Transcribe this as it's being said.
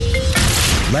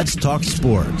Let's talk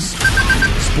sports.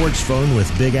 Sports Phone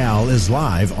with Big Al is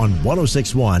live on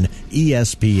 106.1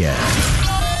 ESPN.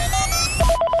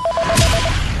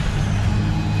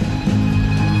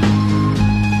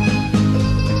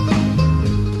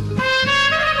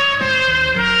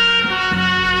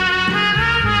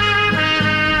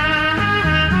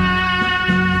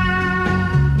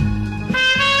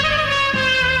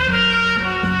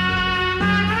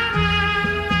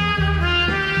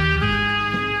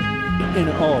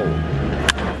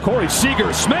 Corey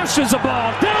Seager smashes the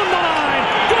ball down the line.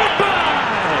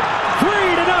 Goodbye!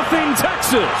 3-0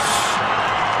 Texas.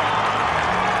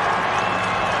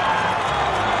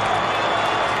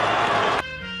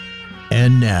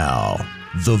 And now,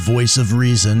 the voice of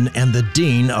reason and the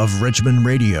dean of Richmond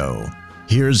radio.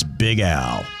 Here's Big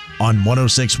Al on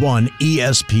 106.1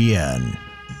 ESPN.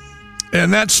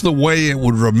 And that's the way it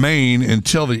would remain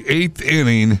until the 8th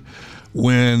inning,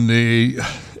 when the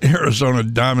Arizona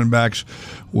Diamondbacks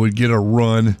would get a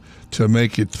run to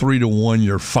make it 3-1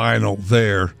 your final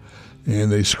there.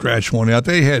 And they scratched one out.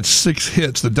 They had 6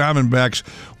 hits. The Diamondbacks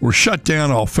were shut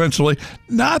down offensively.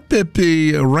 Not that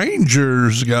the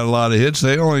Rangers got a lot of hits.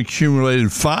 They only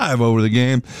accumulated 5 over the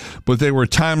game, but they were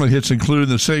timely hits, including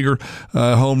the Seager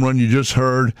home run you just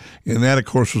heard. And that, of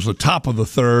course, was the top of the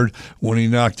third when he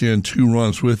knocked in 2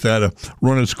 runs with that. A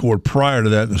run had scored prior to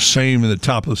that, in the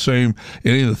top of the same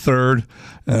inning of the third.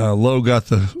 Lowe got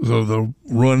the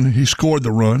run. He scored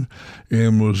the run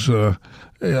and was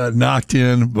knocked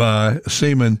in by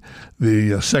Seaman,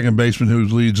 the second baseman who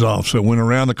leads off. So it went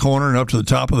around the corner and up to the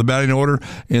top of the batting order,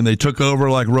 and they took over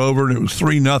like Rover, and it was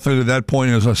 3-0 at that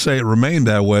point. As I say, it remained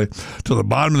that way to the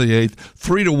bottom of the 8th.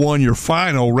 3-1 your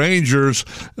final. Rangers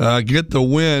get the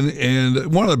win,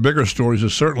 and one of the bigger stories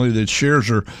is certainly that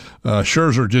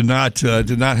Scherzer did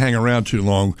not hang around too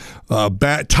long.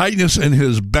 Tightness in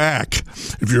his back.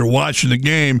 If you're watching the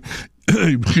game,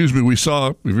 excuse me, if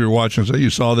you were watching, you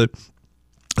saw that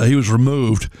he was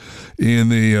removed in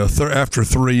the after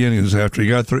 3 innings. After he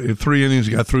got 3 innings,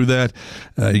 he got through that.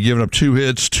 He given up 2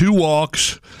 hits, 2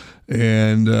 walks,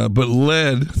 and but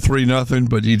led 3-0.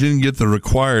 But he didn't get the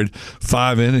required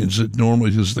 5 innings that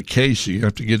normally is the case. You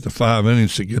have to get the 5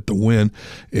 innings to get the win,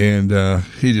 and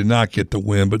he did not get the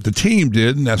win. But the team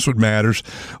did, and that's what matters.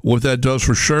 What that does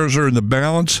for Scherzer and the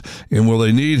balance, and will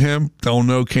they need him? Don't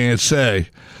know, can't say.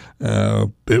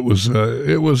 It was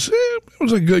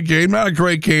a good game, not a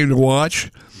great game to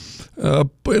watch.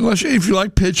 But if you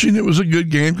like pitching, it was a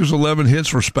good game because 11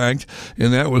 hits were spanked,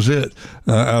 and that was it.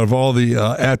 Out of all the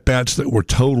at-bats that were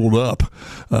totaled up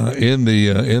in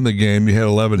the game, you had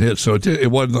 11 hits. So it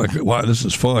wasn't like, wow, this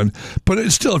is fun. But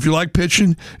it's still, if you like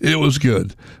pitching, it was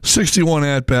good. 61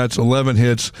 at-bats, 11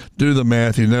 hits. Do the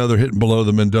math. You know they're hitting below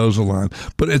the Mendoza line.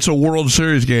 But it's a World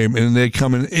Series game, and they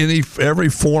come in every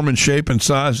form and shape and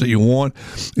size that you want.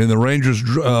 And the Rangers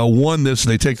won this,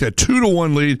 and they take that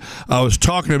 2-1 lead I was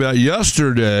talking about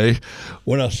yesterday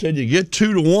when I said you get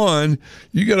 2-1,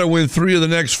 you got to win 3 of the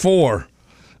next 4.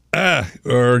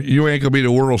 Or you ain't going to be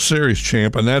the World Series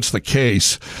champ, and that's the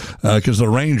case because the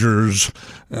Rangers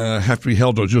have to be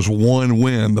held to just 1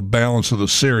 win, the balance of the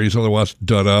series. Otherwise,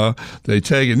 they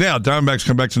take it. Now, Diamondbacks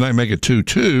come back tonight and make it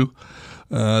 2-2.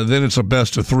 Then it's a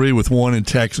best of 3 with 1 in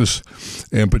Texas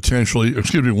and potentially,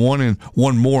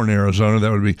 one more in Arizona.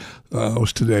 That would be,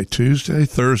 what's today? Tuesday,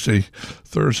 Thursday,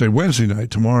 Wednesday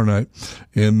night, tomorrow night,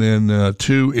 and then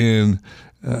 2 in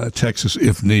Texas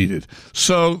if needed.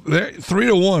 So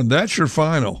 3-1, that's your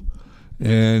final.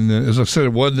 And as I said,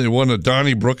 it wasn't a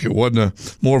Donnybrook. It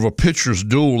wasn't more of a pitcher's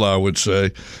duel, I would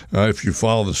say, if you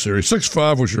follow the series.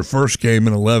 6-5 was your first game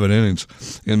in 11 innings.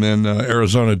 And then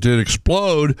Arizona did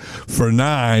explode for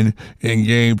 9 in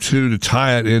Game 2 to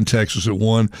tie it in Texas at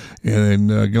 1, and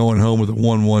then going home with a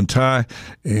 1-1 tie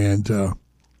and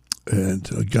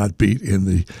got beat in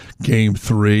the Game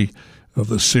 3 of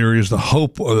the series, the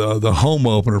home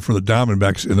opener for the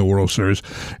Diamondbacks in the World Series.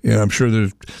 And I'm sure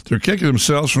they're kicking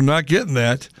themselves for not getting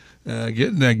that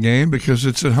game because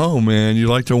it's at home, and you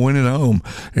like to win at home,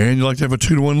 and you like to have a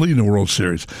 2-1 lead in the World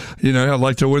Series. You know, I'd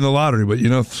like to win the lottery, but,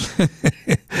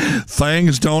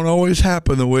 things don't always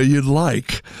happen the way you'd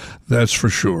like. That's for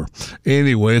sure.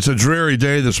 Anyway, it's a dreary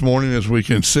day this morning, as we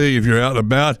can see. If you're out and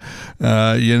about,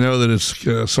 you know that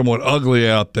it's somewhat ugly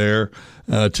out there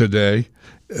today.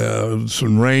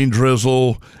 Some rain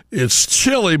drizzle. It's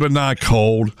chilly but not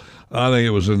cold. I think it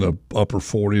was in the upper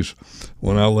 40s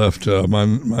when I left my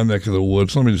neck of the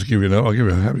woods. Let me just give you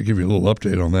happy to give you a little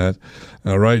update on that.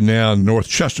 Right now in North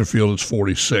Chesterfield, it's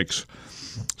 46.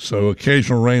 So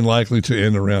occasional rain likely to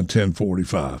end around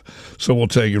 10:45. So we'll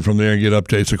take it from there and get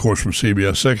updates, of course, from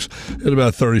CBS 6 at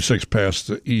about 36 past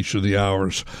each of the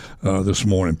hours this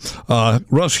morning.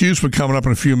 Russ Huesman coming up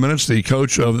in a few minutes, the head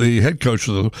coach of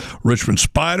the Richmond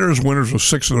Spiders, winners of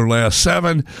 6 of their last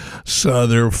 7. So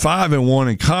they're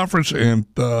 5-1 in conference and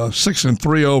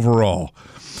 6-3 overall.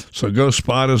 So go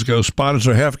Spiders, go Spiders.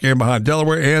 Are half game behind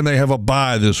Delaware, and they have a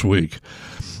bye this week.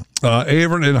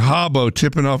 Avon and Habbo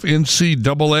tipping off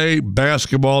NCAA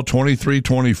basketball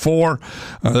 23-24.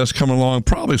 That's coming along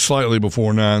probably slightly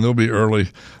before 9. There'll be early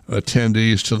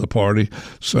attendees to the party.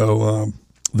 So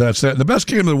that's that. The best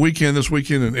game of the weekend this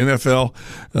weekend in NFL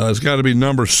has got to be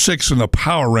number 6 in the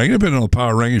power ranking. Depending on the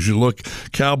power rankings you look,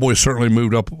 Cowboys certainly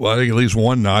moved up, I think, at least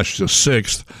one notch to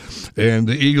 6th. And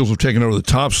the Eagles have taken over the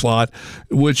top slot,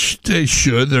 which they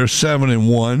should. They're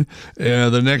 7-1.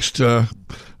 The next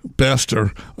best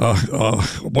are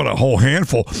what a whole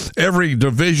handful. Every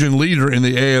division leader in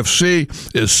the AFC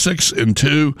is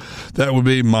 6-2. That would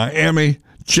be Miami,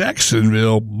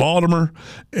 Jacksonville, Baltimore,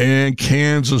 and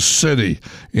Kansas City.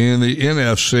 In the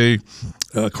NFC,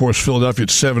 of course, Philadelphia at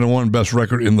 7-1, best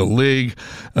record in the league.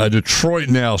 Detroit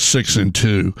now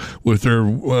 6-2 with their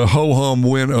ho-hum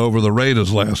win over the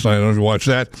Raiders last night. I don't know if you watched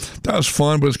that. That was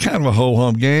fun, but it's kind of a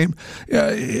ho-hum game.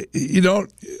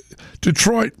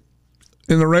 Detroit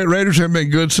and the Raiders haven't been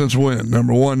good since when?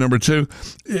 Number 1. Number 2,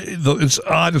 it's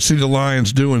odd to see the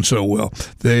Lions doing so well.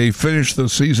 They finished the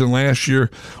season last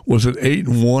year, was it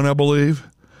 8-1, I believe?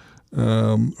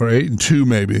 Or 8-2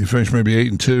 maybe. They finished maybe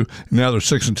 8-2, and now they're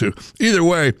 6-2. Either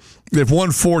way, they've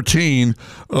won 14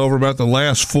 over about the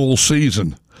last full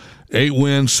season. 8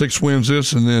 wins, 6 wins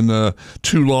this, and then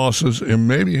 2 losses, and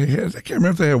maybe I can't remember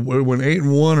if they went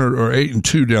 8-1 or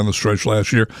 8-2 down the stretch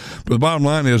last year. But the bottom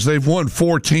line is they've won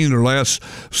 14 their last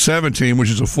 17, which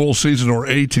is a full season, or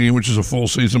 18, which is a full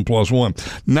season plus 1.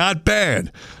 Not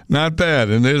bad, not bad.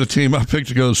 And they're the team I picked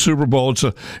to go to the Super Bowl.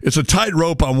 It's a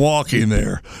tightrope I'm walking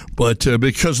there, but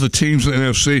because the teams in the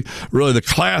NFC, really the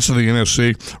class of the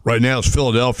NFC right now is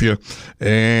Philadelphia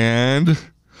and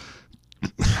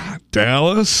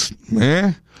Dallas,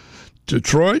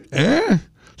 Detroit,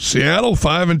 Seattle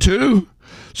 5-2,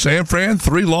 San Fran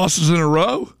 3 losses in a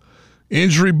row.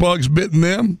 Injury bugs bitten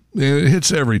them. It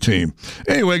hits every team.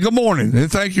 Anyway, good morning, and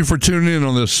thank you for tuning in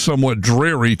on this somewhat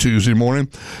dreary Tuesday morning.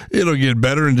 It'll get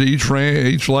better into each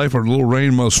life. A little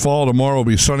rain must fall. Tomorrow will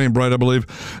be sunny and bright, I believe,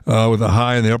 with a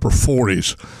high in the upper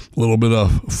 40s. A little bit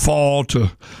of fall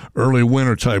to early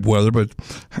winter type weather, but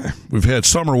we've had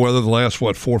summer weather the last,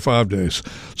 4 or 5 days.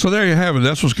 So there you have it.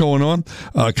 That's what's going on.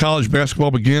 College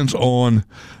basketball begins on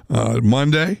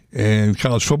Monday, and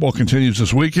college football continues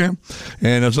this weekend.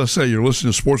 And as I say, you're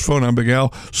listening to Sports Phone. I'm Big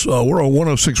Al. So we're on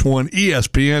 106.1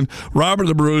 ESPN. Robert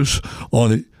the Bruce on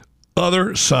the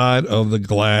other side of the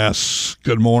glass.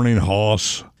 Good morning,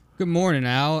 Hoss. Good morning,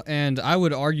 Al. And I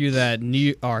would argue that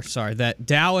that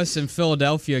Dallas and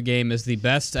Philadelphia game is the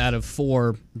best out of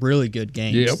 4 really good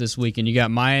games this weekend. You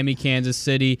got Miami, Kansas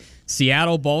City,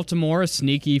 Seattle, Baltimore, a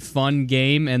sneaky, fun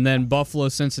game, and then Buffalo,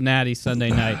 Cincinnati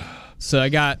Sunday night. So I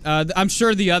got. I'm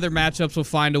sure the other matchups will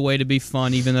find a way to be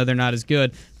fun, even though they're not as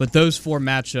good. But those 4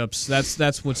 matchups,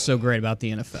 that's what's so great about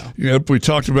the NFL. Yep, we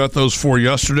talked about those 4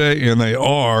 yesterday, and they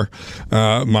are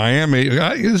Miami.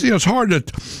 It's hard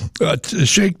to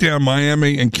shake down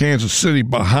Miami and Kansas City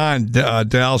behind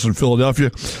Dallas and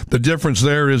Philadelphia. The difference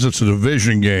there is it's a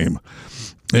division game.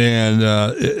 And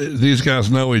these guys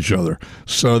know each other.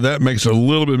 So that makes it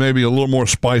maybe a little more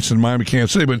spice in Miami,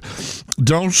 Kansas City. But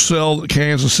don't sell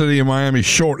Kansas City and Miami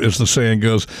short, as the saying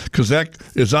goes, because that,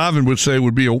 as Ivan would say,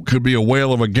 could be a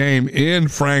whale of a game in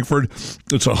Frankfurt.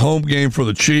 It's a home game for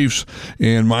the Chiefs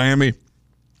in Miami.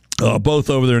 Both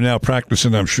over there now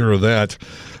practicing, I'm sure of that.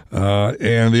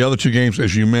 And the other 2 games,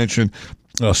 as you mentioned,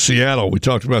 Seattle, we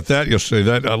talked about that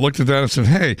yesterday. I looked at that and said,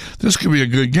 hey, this could be a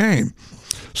good game.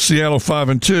 Seattle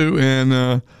 5-2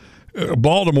 and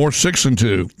Baltimore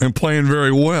 6-2 and playing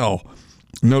very well.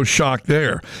 No shock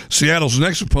there. Seattle's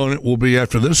next opponent will be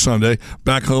after this Sunday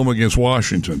back home against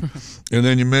Washington. And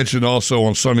then you mentioned also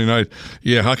on Sunday night,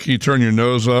 how can you turn your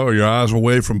nose or your eyes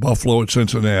away from Buffalo at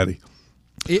Cincinnati?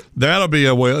 That'll be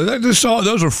a way. Those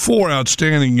are 4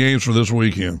 outstanding games for this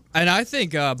weekend. And I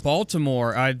think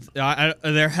Baltimore,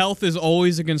 their health is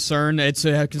always a concern. It's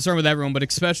a concern with everyone, but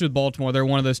especially with Baltimore. They're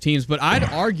one of those teams. But I'd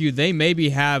argue they maybe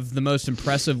have the most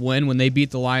impressive win when they beat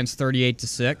the Lions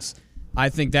 38-6. I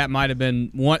think that might have been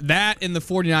one. That and the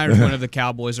 49ers win of the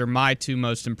Cowboys are my two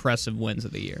most impressive wins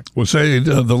of the year. Well, say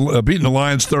beating the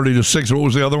Lions 30-6. What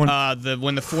was the other one?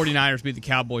 When the 49ers beat the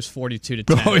Cowboys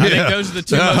 42-10. Oh, yeah. I think those are the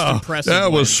two most impressive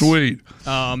That was wins.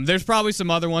 sweet. There's probably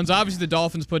some other ones. Obviously, the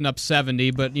Dolphins putting up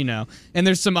 70, but and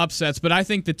there's some upsets. But I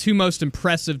think the two most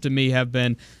impressive to me have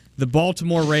been the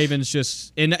Baltimore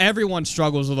Ravens and everyone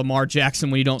struggles with Lamar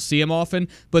Jackson when you don't see him often,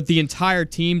 but the entire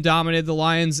team dominated the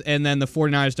Lions, and then the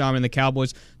 49ers dominated the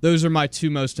Cowboys. Those are my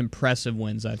two most impressive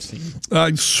wins I've seen.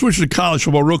 Switch to college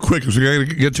football real quick because we got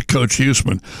to get to Coach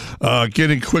Huesman.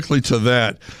 Getting quickly to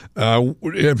that,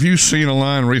 have you seen a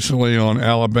line recently on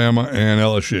Alabama and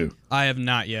LSU? I have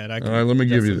not yet. All right, let me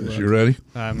give you this. You ready?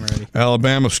 I'm ready.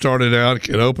 Alabama started out,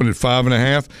 it opened at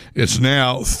 5.5. It's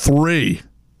now 3.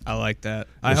 I like that.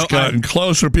 It's gotten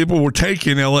closer. People were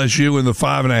taking LSU in the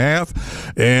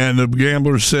 5.5, and the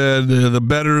gamblers said, the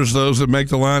bettors, those that make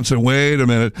the line, said, wait a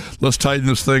minute, let's tighten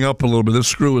this thing up a little bit. This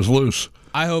screw is loose.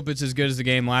 I hope it's as good as the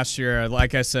game last year.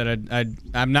 Like I said,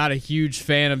 I'm not a huge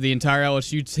fan of the entire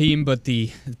LSU team, but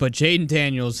Jaden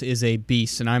Daniels is a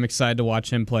beast, and I'm excited to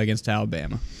watch him play against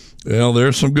Alabama. Well,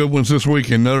 there's some good ones this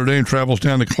weekend. Notre Dame travels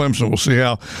down to Clemson. We'll see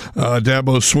how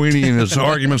Dabo Swinney and his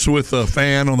arguments with a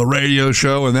fan on the radio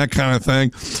show and that kind of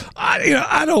thing.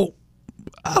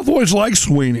 I've always liked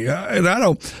Swinney, and I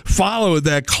don't follow it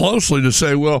that closely to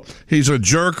say, well, he's a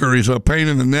jerk or he's a pain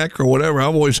in the neck or whatever.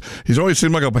 He's always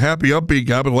seemed like a happy, upbeat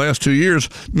guy, but the last 2 years,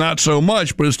 not so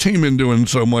much, but his team isn't doing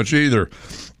so much either.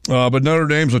 But Notre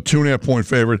Dame's a 2.5-point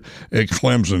favorite at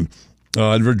Clemson.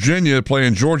 Virginia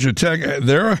playing Georgia Tech.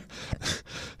 They're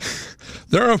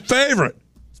a favorite.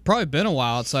 It's probably been a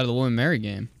while outside of the William Mary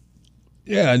game.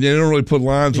 Yeah, and they don't really put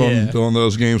lines on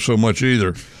those games so much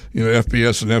either.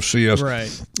 FBS and FCS.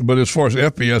 Right. But as far as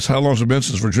FBS, how long has it been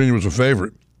since Virginia was a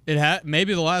favorite?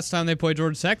 Maybe the last time they played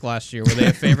Georgia Tech last year. Were they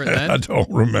a favorite then? I don't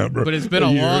remember. But it's been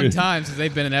a long time since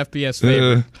they've been an FBS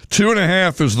favorite.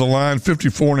 2.5 is the line.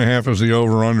 54.5 is the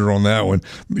over/under on that one.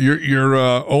 Your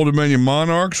Old Dominion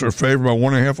Monarchs are favored by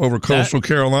 1.5 over Coastal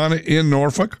Carolina in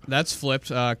Norfolk. That's flipped.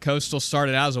 Coastal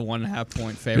started out as a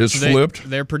 1.5-point favorite. It's flipped.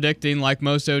 They're predicting, like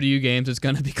most ODU games, it's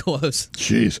going to be close.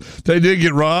 Jeez. They did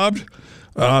get robbed.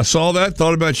 I saw that,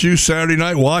 thought about you Saturday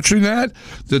night watching that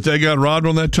they got robbed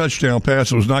on that touchdown pass.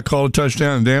 It was not called a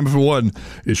touchdown, and damn if it wasn't.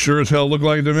 It sure as hell looked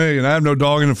like it to me, and I have no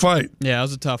dog in the fight. Yeah, it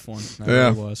was a tough one. It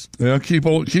really was. Yeah, keep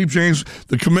James.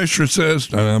 The commissioner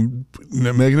says, and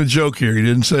I'm making a joke here, he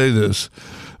didn't say this,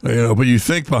 but you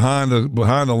think behind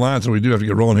the lines, and we do have to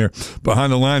get rolling here,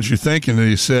 behind the lines you're thinking that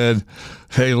he said,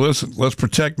 hey, listen, let's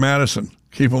protect Madison.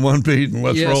 Keep them unbeaten.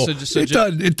 Let's roll.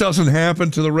 It doesn't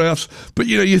happen to the refs, but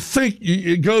you think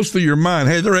it goes through your mind.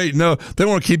 Hey, they're 8-0. They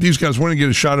want to keep these guys winning and get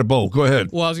a shot at bowl. Go ahead.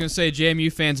 Well, I was going to say,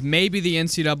 JMU fans, maybe the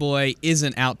NCAA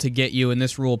isn't out to get you, and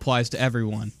this rule applies to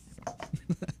everyone.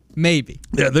 Maybe.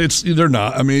 Yeah, they're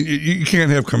not. I mean, you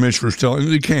can't have commissioners telling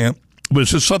you can't, but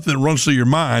it's just something that runs through your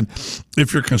mind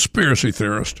if you're a conspiracy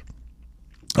theorist.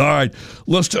 All right,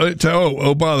 let's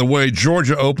by the way,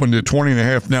 Georgia opened at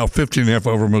 20.5, now 15.5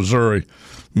 over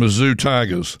Mizzou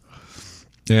Tigers.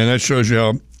 And that shows you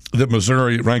how that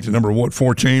Missouri ranked at number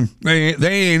 14. They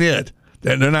ain't it.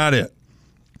 They're not it.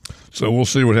 So we'll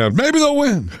see what happens. Maybe they'll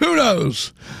win. Who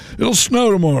knows? It'll snow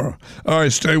tomorrow. All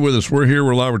right, stay with us. We're here.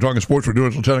 We're live. We're talking sports. We're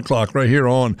doing it until 10 o'clock right here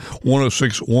on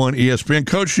 106.1 ESPN.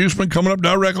 Coach Huesman coming up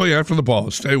directly after the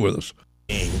pause. Stay with us.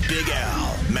 Big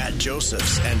Al, Matt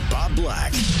Josephs, and Bob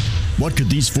Black. What could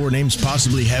these four names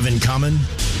possibly have in common?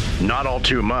 Not all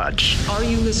too much. Are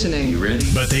you listening? You ready?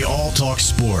 But they all talk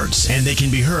sports, and they can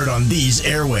be heard on these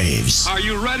airwaves. Are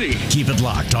you ready? Keep it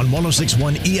locked on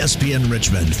 106.1 ESPN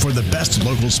Richmond for the best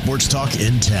local sports talk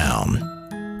in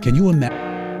town. Can you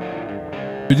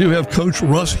imagine? We do have Coach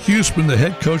Russ Huesman, the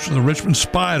head coach of the Richmond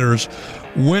Spiders,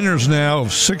 winners now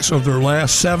of 6 of their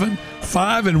last 7,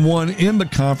 5-1 in the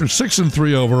conference,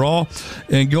 6-3 overall,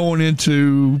 and going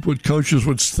into what coaches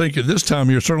would think at this time of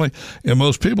year, certainly, and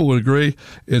most people would agree,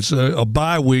 it's a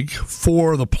bye week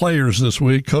for the players this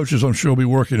week. Coaches, I'm sure, will be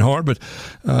working hard, but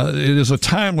it is a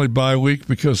timely bye week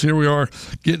because here we are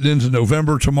getting into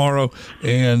November tomorrow,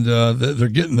 and they're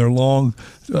getting their long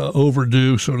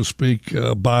overdue, so to speak,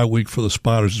 bye week for the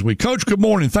Spiders this week. Coach, good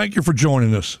morning. Thank you for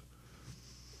joining us.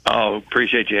 Oh,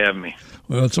 appreciate you having me.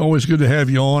 Well, it's always good to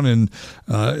have you on, and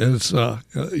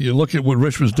you look at what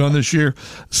Richmond's done this year.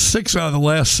 6 out of the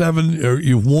last 7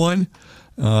 you've won.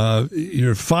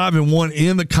 You're 5-1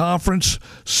 in the conference,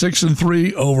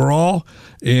 6-3 overall,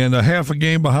 and a half a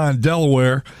game behind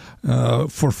Delaware.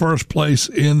 for first place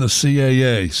in the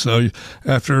CAA. So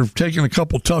after taking a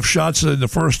couple tough shots in the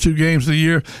first 2 games of the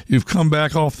year, you've come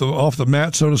back off the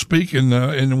mat, so to speak, and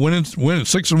winning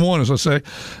 6-1, as I say.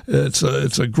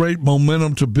 It's a great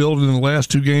momentum to build in the last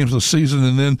 2 games of the season,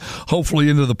 and then hopefully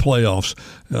into the playoffs.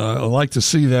 I like to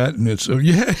see that, and it's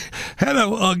you had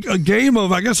a game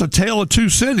of, I guess, a tale of 2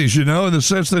 cities, in the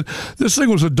sense that this thing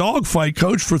was a dogfight,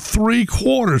 Coach, for 3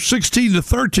 quarters,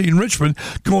 16-13 Richmond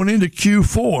going into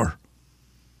Q4.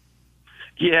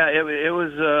 Yeah, it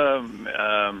was,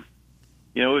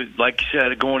 like you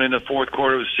said, going into the fourth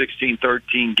quarter, it was a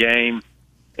 16-13 game.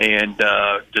 And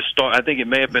to start, I think it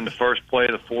may have been the first play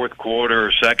of the fourth quarter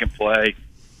or second play.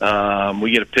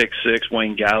 We get a pick six.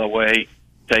 Wayne Galloway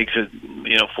takes it,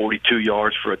 42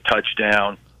 yards for a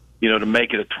touchdown, to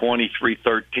make it a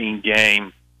 23-13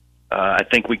 game. I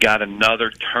think we got another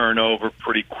turnover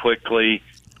pretty quickly.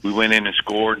 We went in and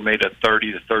scored and made a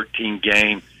 30-13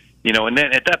 game. And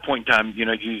then at that point in time,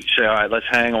 you say, all right, let's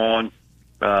hang on.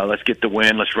 Let's get the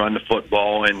win. Let's run the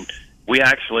football. And we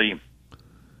actually,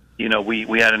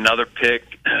 we had another pick,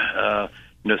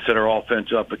 set our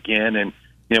offense up again. And,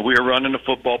 we were running the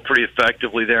football pretty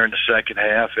effectively there in the second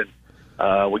half.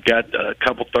 And we got a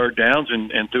couple third downs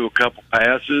and threw a couple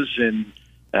passes. And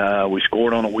we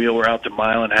scored on a wheeler out to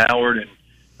Milan Howard.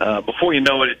 And before you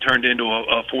know it, it turned into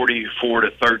a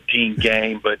 44-13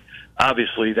 game. But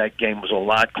obviously, that game was a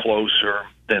lot closer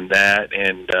than that,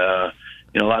 and a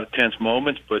lot of tense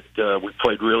moments. But we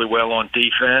played really well on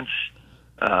defense.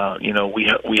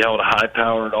 We held a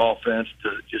high-powered offense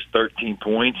to just 13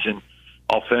 points, and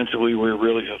offensively, we were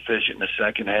really efficient in the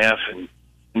second half, and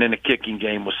then the kicking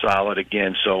game was solid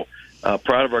again. So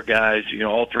proud of our guys.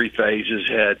 All 3 phases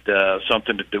had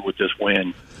something to do with this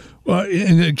win. Well,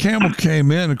 and Campbell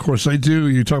came in, of course, they do.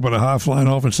 You talk about a high-flying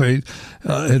offense. They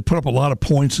had put up a lot of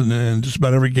points in just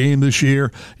about every game this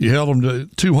year. You held them to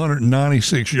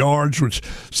 296 yards, which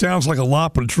sounds like a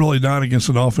lot, but it's really not against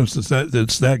an offense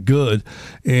that's that good.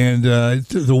 And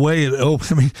the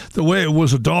way it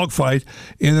was a dogfight,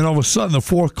 and then all of a sudden the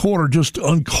fourth quarter just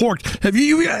uncorked. Have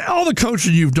you all the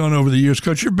coaching you've done over the years,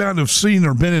 Coach? You're bound to have seen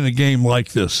or been in a game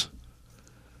like this.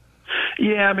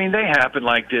 Yeah, they happen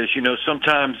like this.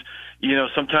 Sometimes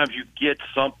you get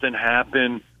something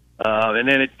happen, and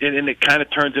then it kind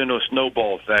of turns into a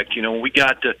snowball effect. When we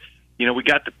got the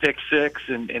pick six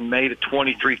and made it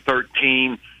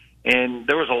 23-13, and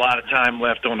there was a lot of time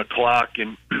left on the clock,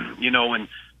 and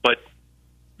but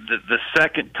the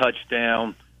second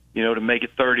touchdown, to make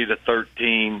it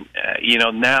 30-13,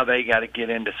 now they got to get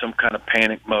into some kind of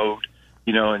panic mode,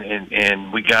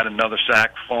 and we got another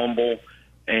sack fumble.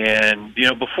 And,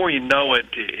 before you know it,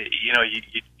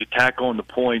 you tack on the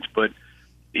points. But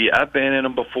yeah, I've been in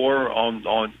them before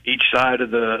on each side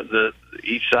of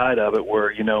each side of it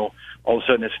where, all of a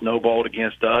sudden it snowballed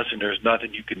against us and there's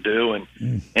nothing you can do.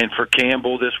 And for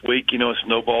Campbell this week, it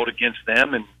snowballed against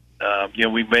them. And,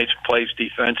 we made some plays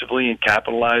defensively and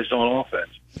capitalized on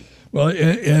offense. Well,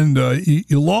 and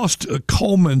you lost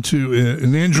Coleman to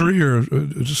an injury or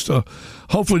just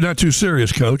hopefully not too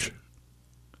serious, Coach.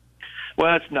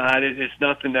 Well, it's not. It's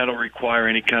nothing that'll require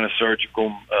any kind of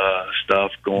surgical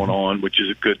stuff going on, which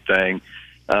is a good thing.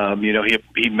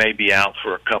 He may be out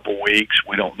for a couple weeks.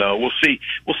 We don't know. We'll see.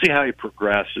 We'll see how he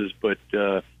progresses. But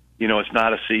it's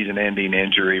not a season-ending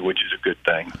injury, which is a good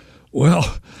thing.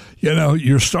 Well,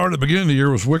 your start at the beginning of the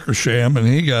year was Wickersham, and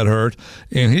he got hurt.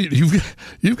 And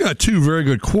you've got 2 very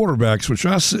good quarterbacks, which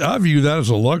I view that as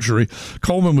a luxury.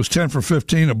 Coleman was 10 for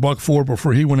 15, a $104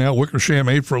 before he went out. Wickersham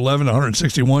 8 for 11,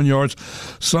 161 yards.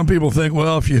 Some people think,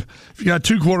 well, if you got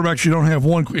 2 quarterbacks, you don't have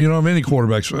one. You don't have any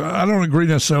quarterbacks. I don't agree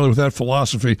necessarily with that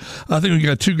philosophy. I think when you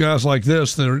got 2 guys like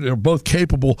this that are both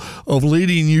capable of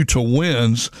leading you to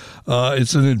wins,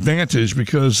 it's an advantage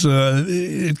because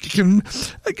it can.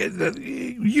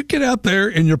 You get out there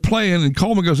and you're playing, and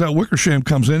Coleman goes out, Wickersham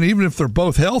comes in. Even if they're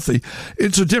both healthy,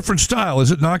 it's a different style, is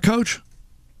it not, Coach?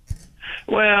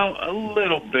 Well, a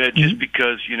little bit, just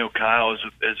because Kyle is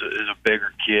a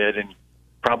bigger kid and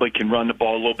probably can run the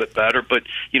ball a little bit better. But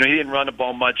he didn't run the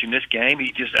ball much in this game.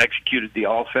 He just executed the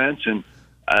offense, and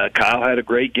Kyle had a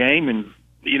great game. And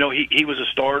he was a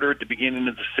starter at the beginning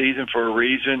of the season for a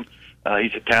reason.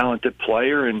 He's a talented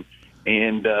player, and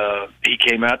he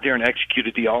came out there and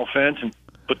executed the offense and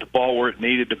put the ball where it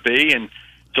needed to be. And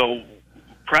so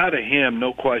proud of him,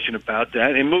 no question about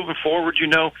that. And moving forward, you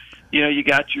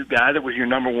got your guy that was your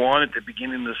number 1 at the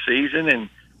beginning of the season.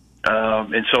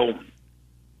 And so,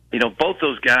 both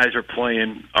those guys are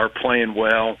playing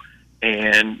well.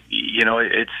 And,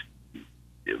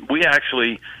 we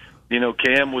actually,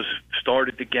 Cam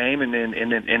started the game and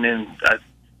then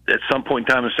at some point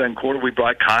in time in the second quarter, we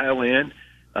brought Kyle in.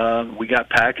 We got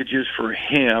packages for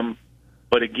him,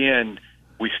 but again,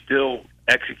 we still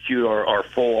execute our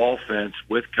full offense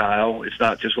with Kyle. It's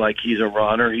not just like he's a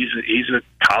runner. He's a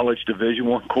college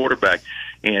Division I quarterback,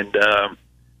 and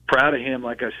proud of him,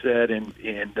 like I said. And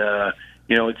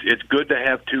it's good to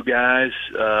have two guys,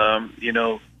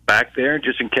 back there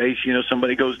just in case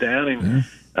somebody goes down.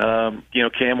 And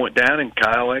Cam went down, and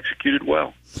Kyle executed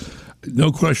well.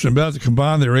 No question about it.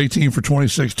 Combined, they're 18 for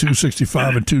 26,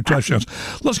 265, and 2 touchdowns.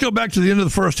 Let's go back to the end of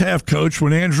the first half, Coach,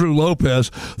 when Andrew Lopez,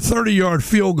 30-yard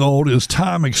field goal as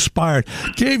time expired,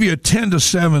 gave you a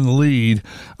 10-7 lead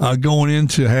going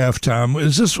into halftime.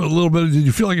 Is this a little bit? Did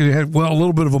you feel like you had a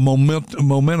little bit of a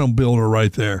momentum builder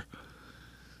right there?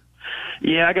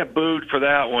 Yeah, I got booed for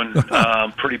that one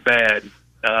pretty bad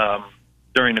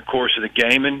during the course of the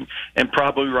game, and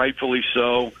probably rightfully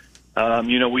so. There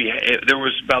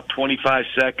was about 25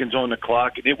 seconds on the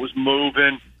clock, and it was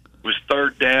moving. It was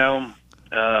third down.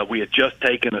 We had just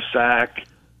taken a sack,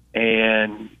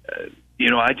 and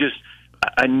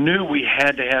I knew we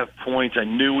had to have points. I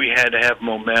knew we had to have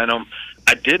momentum.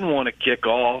 I didn't want to kick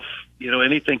off.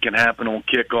 Anything can happen on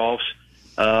kickoffs.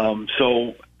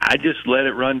 So I just let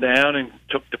it run down and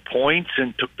took the points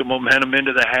and took the momentum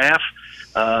into the half.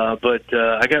 But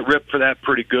I got ripped for that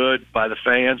pretty good by the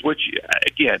fans, which,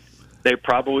 again, they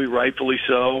probably rightfully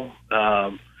so.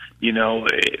 We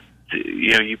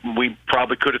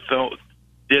probably could have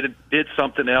did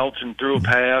something else and threw a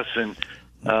pass, and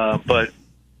but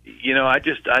I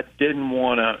didn't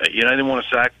want to. I didn't want a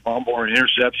sack, fumble, or an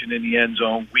interception in the end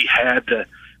zone. We had to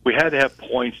have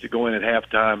points to go in at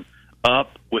halftime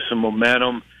up with some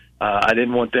momentum. I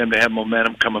didn't want them to have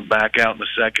momentum coming back out in the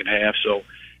second half, so.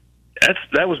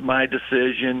 That was my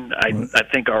decision. I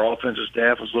think our offensive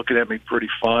staff was looking at me pretty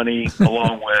funny,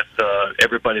 along with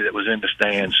everybody that was in the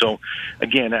stand. So,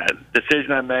 again,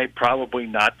 decision I made, probably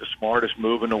not the smartest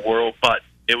move in the world, but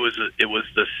it was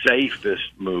the safest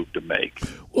move to make.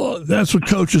 Well, that's what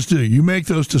coaches do. You make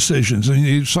those decisions,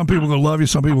 and some people are going to love you,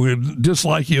 some people are going to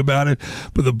dislike you about it.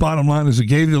 But the bottom line is, it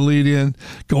gave you the lead in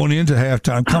going into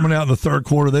halftime. Coming out in the third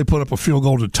quarter, they put up a field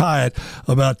goal to tie it.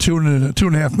 About two and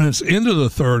a half minutes into the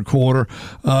third quarter,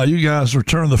 you guys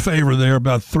returned the favor there.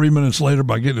 About 3 minutes later,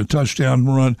 by getting a touchdown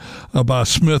run by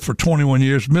Smith for 21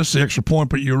 years, missed the extra point,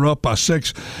 but you're up by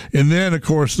 6. And then, of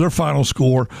course, their final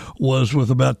score was with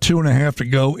about 2.5 to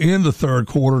go in the third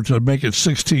quarter to make it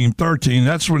 16-13.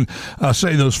 That's when I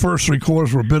say those first 3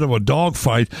 quarters were a bit of a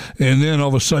dogfight, and then all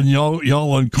of a sudden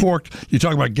y'all uncorked. You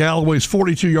talk about Galloway's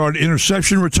 42-yard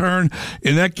interception return,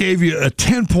 and that gave you a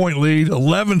 10-point lead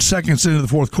 11 seconds into the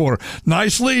fourth quarter.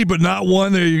 Nice lead, but not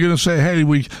one that you're going to say, hey,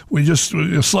 we just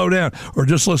slow down or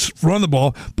just let's run the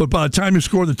ball. But by the time you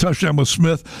scored the touchdown with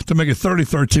Smith to make it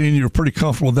 30-13, you were pretty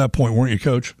comfortable at that point, weren't you,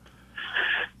 Coach?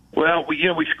 Well,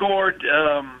 we scored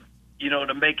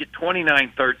to make it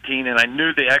 29-13, and I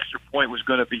knew the extra point was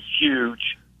going to be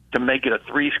huge to make it a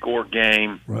 3-score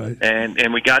game. Right.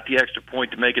 And we got the extra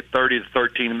point to make it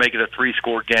 30-13 and make it a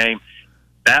 3-score game.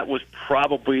 That was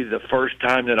probably the first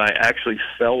time that I actually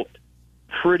felt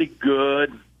pretty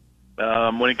good.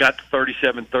 When it got to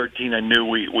 37-13, I knew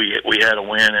we had a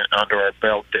win under our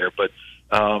belt there. But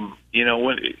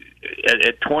when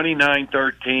at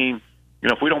 29-13,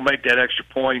 if we don't make that extra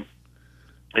point,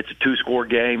 it's a 2-score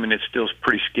game, and it's still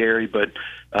pretty scary. But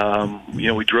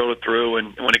we drilled it through,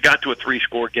 and when it got to a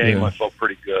 3-score game, I felt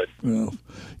pretty good. Well,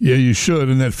 yeah, you should.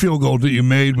 And that field goal that you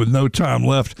made with no time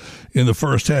left in the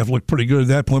first half looked pretty good at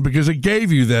that point, because it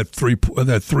gave you that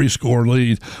 3-score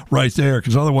lead right there.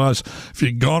 Because otherwise, if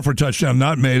you'd gone for a touchdown,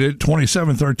 not made it,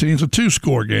 27-13 is a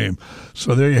 2-score game.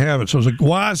 So there you have it. So it was a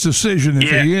wise decision at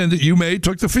the end that you made.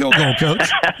 Took the field goal, Coach.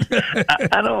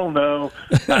 I don't know.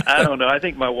 I don't know. I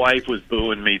think my wife was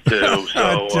booing me too.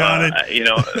 So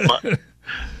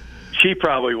she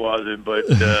probably wasn't, but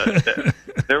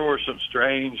there were some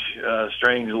strange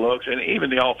looks, and even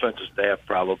the offensive staff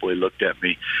probably looked at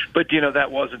me. But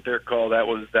that wasn't their call. That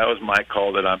was my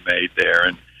call that I made there.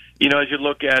 And as you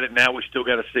look at it now, we still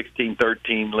got a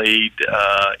 16-13 lead,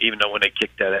 even though when they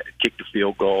kicked the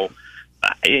field goal,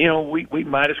 we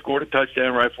might have scored a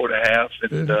touchdown right before the half,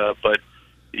 and but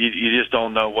you just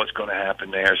don't know what's going to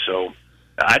happen there. So.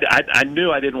 I knew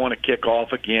I didn't want to kick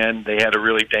off again. They had a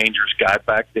really dangerous guy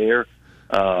back there,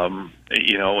 and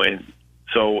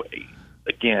so,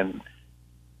 again,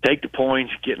 take the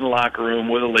points, get in the locker room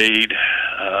with a lead.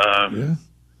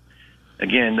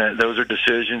 Again, those are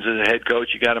decisions as a head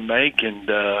coach you got to make, and,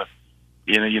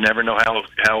 you never know how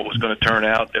it was going to turn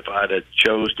out if I'd have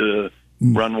chose to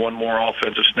run one more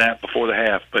offensive snap before the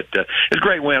half. But it's a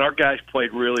great win. Our guys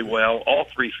played really well. All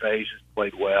 3 phases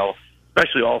played well.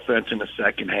 especially offense in the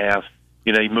second half.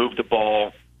 You moved the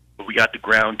ball. But we got the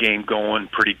ground game going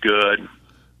pretty good.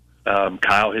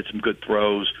 Kyle hit some good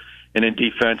throws. And then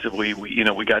defensively,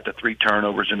 we got the 3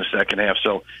 turnovers in the second half.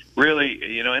 So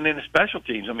really, and then the special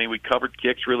teams. I mean, we covered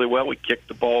kicks really well. We kicked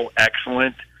the ball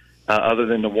excellent, other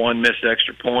than the one missed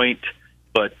extra point.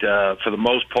 But for the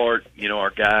most part, our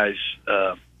guys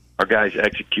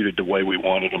executed the way we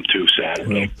wanted them to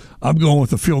Saturday. Well, I'm going with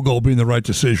the field goal being the right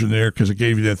decision there because it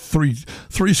gave you that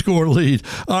three score lead.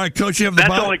 All right, Coach, you have the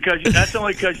ball. That's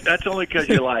only because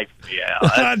you like me. Yeah,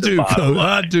 I do, Coach.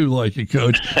 I do like you,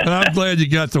 Coach. And I'm glad you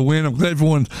got the win. I'm glad you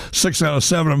won 6 out of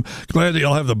 7. I'm glad that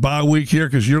y'all have the bye week here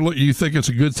because you think it's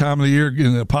a good time of the year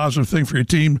and a positive thing for your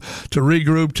team to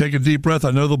regroup, take a deep breath. I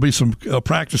know there'll be some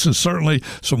practices, certainly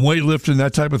some weightlifting,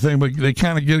 that type of thing, but they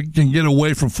kind of can get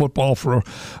away from football for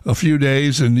a few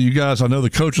days. And you guys, I know the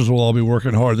coaches will all be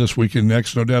working hard this week and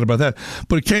next, no doubt about that.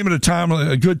 But it came at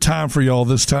a good time for y'all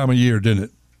this time of year, didn't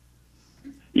it?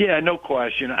 Yeah, no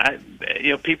question.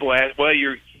 People ask, well,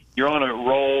 you're on a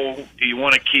roll. Do you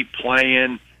want to keep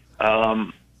playing?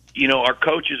 Our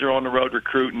coaches are on the road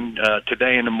recruiting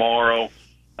today and tomorrow.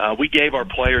 We gave our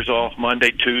players off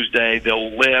Monday, Tuesday.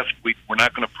 They'll lift. We're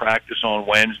not going to practice on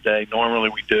Wednesday. Normally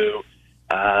we do.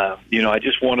 I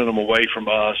just wanted them away from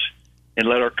us and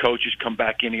let our coaches come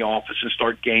back in the office and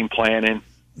start game planning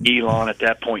Elon at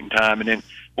that point in time. And then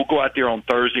we'll go out there on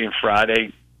Thursday and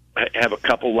Friday, have a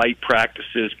couple late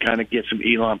practices, kind of get some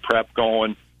Elon prep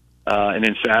going, and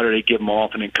then Saturday give them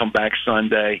off, and then come back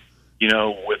Sunday,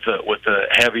 with a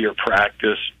heavier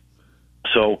practice.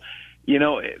 So,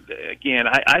 again,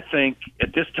 I think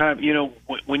at this time,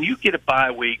 when you get a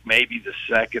bye week, maybe the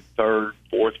second, third,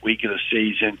 fourth week of the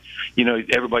season,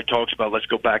 everybody talks about let's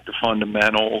go back to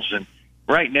fundamentals. And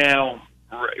right now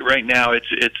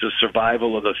it's a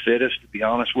survival of the fittest, to be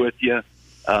honest with you.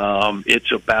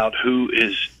 It's about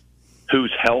who's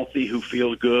healthy, who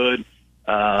feels good,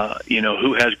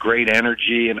 who has great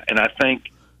energy. And I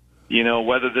think,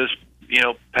 whether this,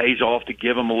 pays off to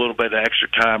give them a little bit of extra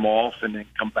time off and then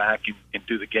come back and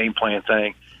do the game plan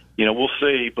thing, we'll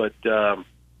see. But,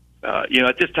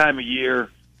 at this time of year,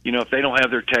 if they don't have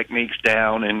their techniques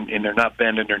down and they're not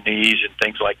bending their knees and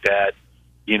things like that,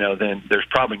 then there's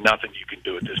probably nothing you can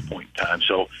do at this point in time.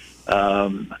 So,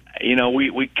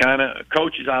 we kind of,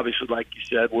 coaches obviously, like you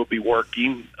said, will be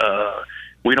working.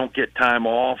 We don't get time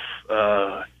off.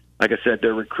 Like I said,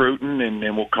 they're recruiting, and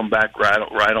then we'll come back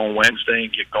right on Wednesday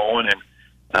and get going.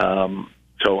 And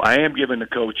so I am giving the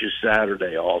coaches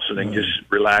Saturday off so they can just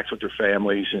relax with their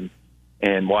families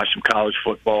and watch some college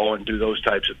football and do those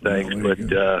types of things.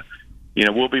 But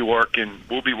we'll be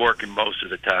working most of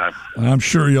the time. I'm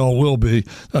sure y'all will be.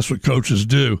 That's what coaches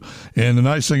do. And the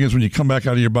nice thing is when you come back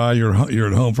out of your bye, you're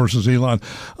at home versus Elon.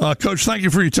 Coach, thank you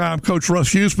for your time. Coach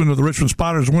Russ Huesman of the Richmond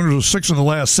Spiders, winners of 6 of the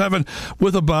last 7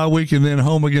 with a bye week, and then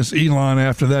home against Elon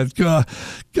after that.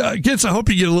 I hope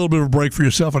you get a little bit of a break for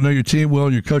yourself. I know your team will,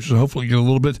 and your coaches will hopefully get a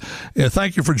little bit.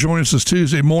 Thank you for joining us this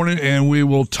Tuesday morning, and we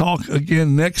will talk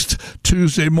again next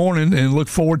Tuesday morning and look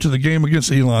forward to the game against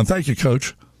Elon. Thank you,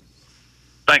 Coach.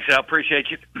 Thanks, Al. Appreciate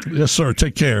you. Yes, sir.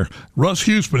 Take care. Russ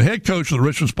Huesman, head coach of the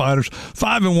Richmond Spiders,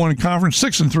 5-1 in conference,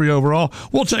 6-3 overall.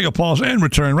 We'll take a pause and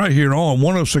return right here on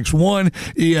 106.1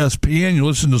 ESPN. You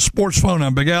listen to Sports Phone.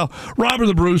 I'm Big Al. Robert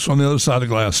the Bruce on the other side of the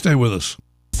glass. Stay with us.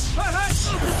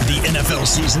 The NFL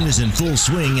season is in full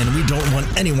swing, and we don't want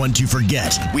anyone to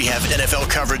forget. We have NFL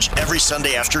coverage every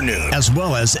Sunday afternoon, as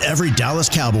well as every Dallas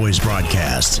Cowboys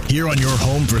broadcast. Here on your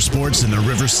home for sports in the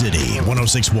River City,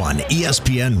 106.1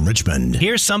 ESPN Richmond.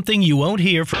 Here's something you won't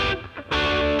hear from...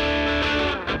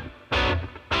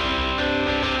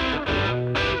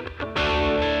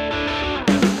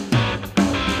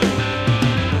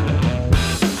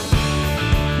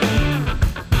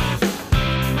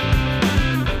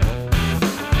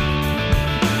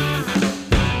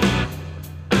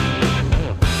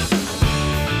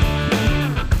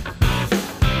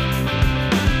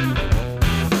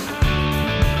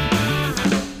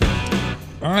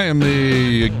 I am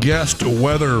the guest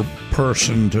weather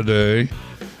person today,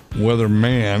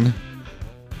 weatherman,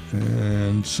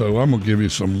 and so I'm going to give you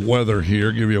some weather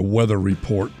here, give you a weather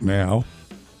report now.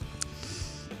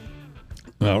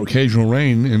 Occasional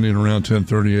rain in and around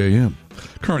 10:30 a.m.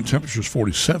 Current temperature is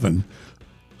 47.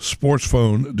 Sports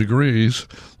phone degrees.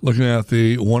 Looking at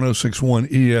the 106.1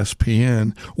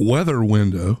 ESPN weather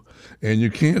window, and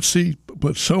you can't see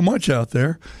but so much out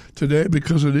there today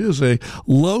because it is a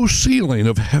low ceiling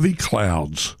of heavy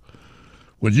clouds.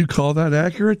 Would you call that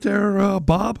accurate there,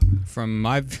 Bob? From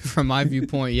my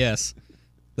viewpoint, yes.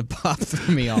 The pop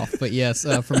threw me off. But yes,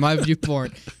 from my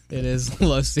viewpoint, it is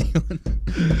low ceiling.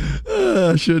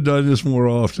 I should have done this more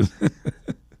often.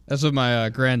 That's what my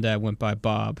granddad went by,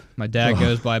 Bob. My dad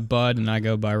goes by Bud, and I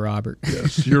go by Robert.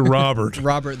 Yes, you're Robert.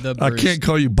 Robert the Bruce. I can't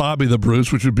call you Bobby the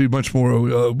Bruce, which would be much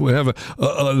more. We have an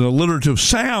alliterative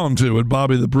sound to it,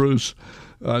 Bobby the Bruce.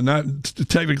 Not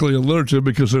technically alliterative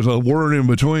because there's a word in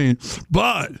between,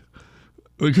 but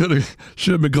we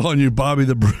should have been calling you Bobby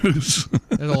the Bruce.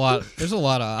 There's a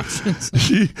lot of options.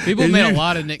 People made a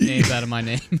lot of nicknames out of my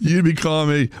name. You'd be calling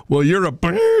me, well, you're a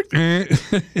bird.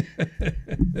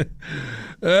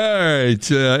 All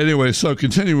right. Anyway, so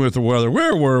continuing with the weather,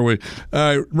 where were we?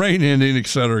 Rain ending, et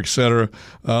cetera, et cetera.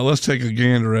 Let's take a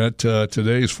gander at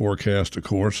today's forecast, of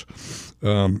course.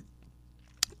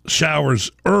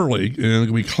 Showers early, and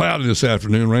it'll be cloudy this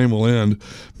afternoon. Rain will end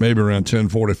maybe around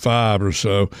 10:45 or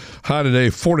so. High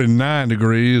today, 49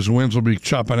 degrees. Winds will be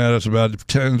chopping at us about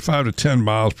 5 to 10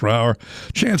 miles per hour.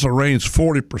 Chance of rain's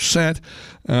 40%.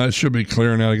 It should be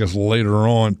clearing out, I guess, later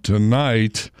on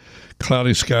tonight.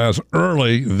 Cloudy skies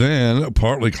early, then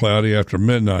partly cloudy after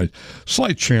midnight.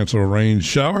 Slight chance of a rain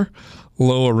shower.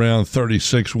 Low around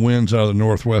 36, winds out of the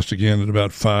northwest again at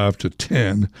about 5 to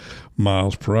 10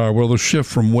 miles per hour. Well, they'll shift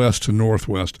from west to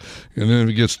northwest, and then if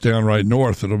it gets downright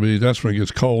north, that's when it gets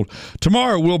cold.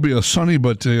 Tomorrow will be a sunny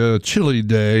but chilly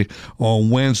day on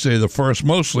Wednesday the 1st.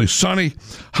 Mostly sunny,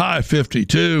 high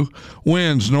 52,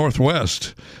 winds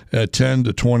northwest at 10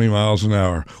 to 20 miles an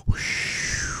hour.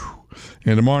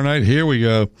 And tomorrow night, here we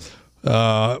go.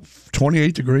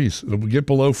 28 degrees. It'll get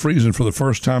below freezing for the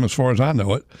first time as far as I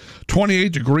know it.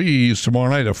 28 degrees tomorrow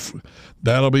night.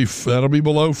 That'll be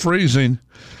below freezing.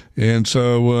 And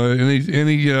so any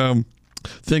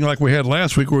thing like we had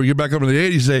last week where we get back up to the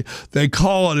 80s, they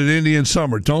call it an Indian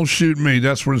summer. Don't shoot me.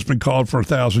 That's what it's been called for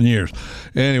 1,000 years.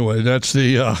 Anyway, that's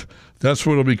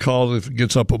what it'll be called if it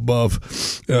gets up above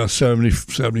 70,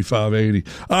 75, 80.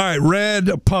 All right,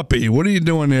 Red Puppy. What are you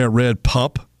doing there, Red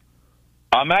Pup?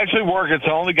 I'm actually working,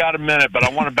 so I only got a minute, but I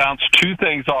want to bounce two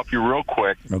things off you real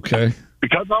quick. Okay.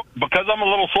 Because I'm a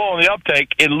little slow on the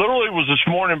uptake, it literally was this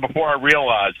morning before I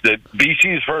realized that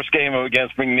BC's first game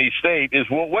against McNeese State is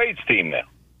Will Wade's team now.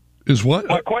 Is what?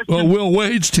 My question, well, Will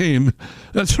Wade's team.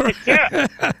 That's right. Yeah.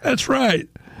 That's right.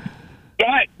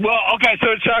 Right. Well, okay,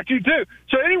 so it shocked you too.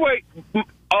 So anyway,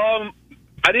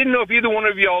 I didn't know if either one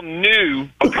of y'all knew.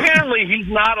 Apparently, he's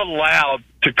not allowed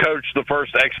to coach the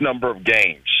first X number of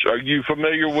games. Are you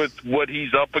familiar with what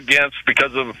he's up against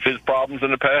because of his problems in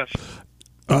the past?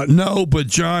 No, but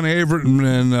John Averton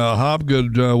and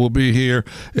Hobgood will be here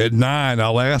at 9.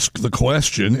 I'll ask the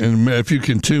question, and if you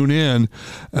can tune in,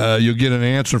 you'll get an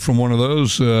answer from one of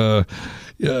those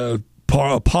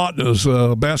partners,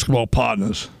 basketball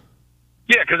partners.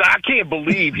 Yeah, because I can't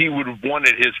believe he would have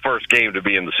wanted his first game to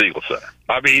be in the Siegel Center.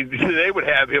 I mean, they would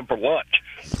have him for lunch.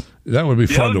 That would be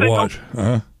fun to watch.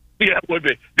 Yeah, it would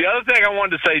be. The other thing I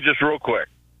wanted to say just real quick,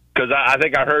 because I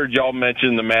think I heard y'all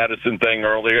mention the Madison thing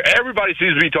earlier. Everybody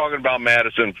seems to be talking about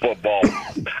Madison football.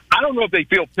 I don't know if they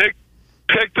feel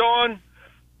picked on,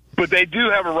 but they do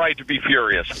have a right to be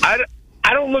furious. I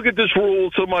don't look at this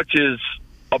rule so much as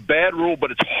a bad rule,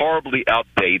 but it's horribly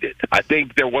outdated. I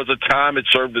think there was a time it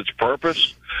served its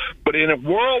purpose, but in a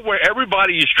world where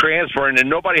everybody is transferring and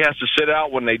nobody has to sit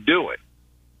out when they do it,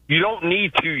 you don't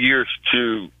need 2 years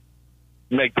to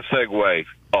make the segue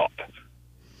up.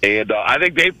 And I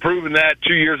think they've proven that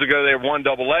 2 years ago they won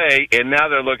AA, and now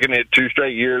they're looking at 2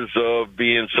 straight years of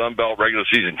being Sun Belt regular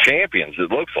season champions,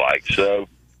 it looks like. So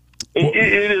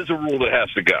it is a rule that has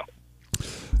to go.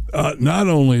 Not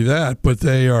only that, but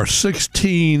they are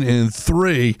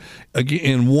 16-3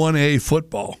 in 1A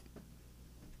football.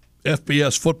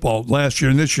 FBS football last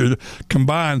year and this year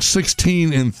combined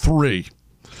 16-3.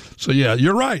 So, yeah,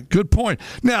 you're right. Good point.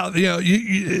 Now, you know,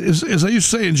 as I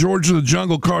used to say in George of the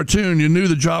Jungle cartoon, you knew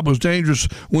the job was dangerous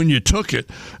when you took it.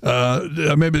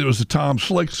 Maybe it was the Tom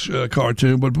Slicks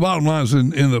cartoon, but the bottom line is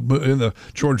in the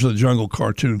George of the Jungle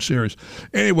cartoon series.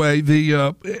 Anyway, they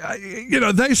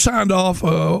signed off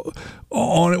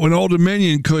on it when Old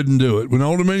Dominion couldn't do it. When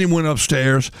Old Dominion went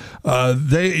upstairs,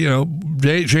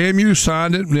 JMU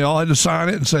signed it, and they all had to sign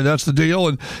it and say that's the deal.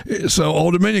 And so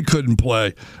Old Dominion couldn't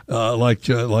play like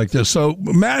this. So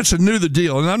Madison knew the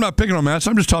deal, and I'm not picking on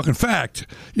Madison. I'm just talking fact.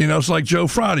 It's like Joe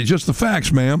Friday, just the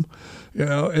facts, ma'am.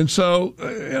 And so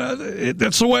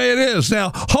that's the way it is.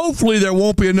 Now, hopefully there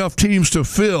won't be enough teams to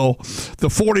fill the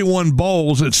 41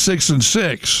 bowls at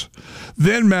 6-6.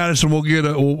 Then Madison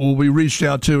will be reached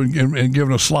out to and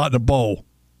given a slot in a bowl.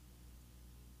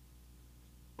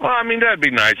 Well, I mean, that'd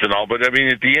be nice and all, but I mean,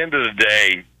 at the end of the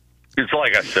day, it's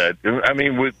like I said. I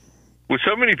mean, with with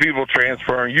so many people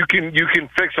transferring, you can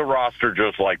fix a roster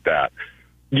just like that.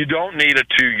 You don't need a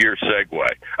 2-year segue.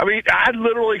 I mean, I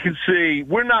literally can see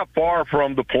we're not far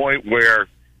from the point where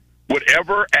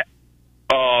whatever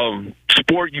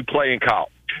sport you play in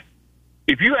college,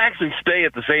 if you actually stay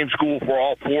at the same school for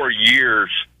all 4 years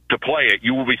to play it,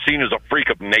 you will be seen as a freak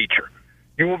of nature.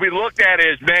 You will be looked at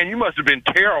as, man, you must have been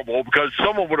terrible because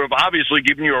someone would have obviously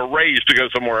given you a raise to go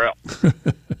somewhere else.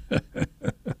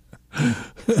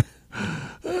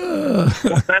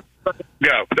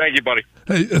 Go. Thank you, buddy.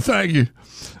 Hey, thank you.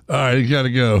 All right, you got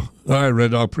to go. All right,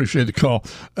 Red Dog, appreciate the call.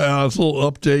 This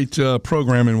little update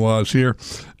programming-wise here.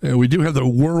 We do have the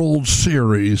World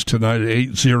Series tonight at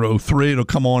 8:03. It'll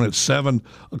come on at 7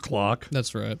 o'clock.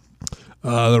 That's right.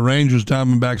 The Rangers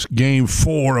Diamondbacks Game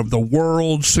 4 of the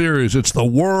World Series. It's the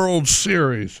World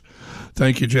Series.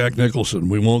 Thank you, Jack Nicholson.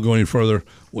 We won't go any further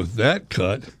with that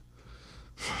cut.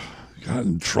 Got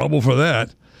in trouble for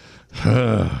that.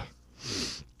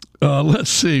 Let's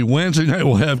see. Wednesday night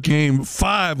we'll have Game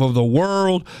 5 of the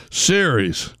World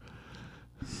Series.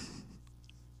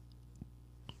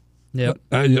 Yep.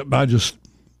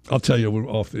 I'll tell you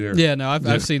off the air. Yeah, no,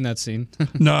 I've seen that scene.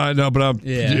 No, I know, but I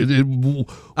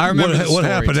remember what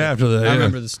happened too. after that. I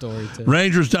remember the story too.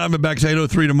 Rangers Diamondbacks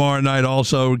 8:03 tomorrow night.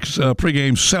 Also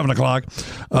pregame 7 o'clock.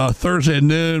 Thursday at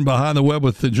noon. Behind the Web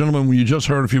with the gentleman you just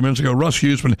heard a few minutes ago, Russ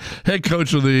Huesman, head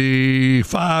coach of the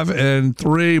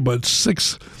 5-3, but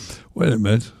 6. Wait a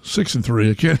minute,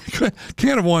 6-3.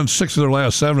 Can't have won 6 of their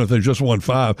last 7 if they just won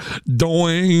 5.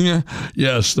 Doing,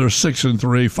 yes, they're 6-3,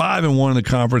 5-1 in the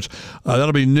conference.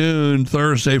 That'll be noon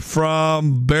Thursday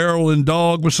from Barrel and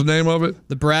Dog. What's the name of it?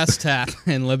 The Brass Tap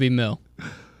in Libby Mill.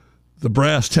 The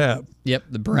Brass Tap. Yep,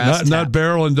 the Brass Tap. Not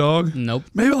Barrel and Dog. Nope.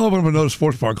 Maybe I'll open up another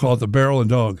sports bar, call it the Barrel and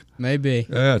Dog. Maybe.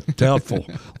 Yeah, doubtful.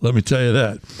 Let me tell you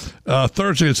that.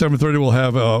 Thursday at 7:30 we'll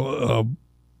have a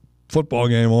football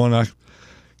game on. I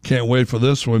can't wait for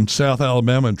this one. South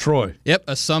Alabama and Troy. Yep,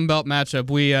 a Sun Belt matchup.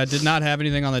 We did not have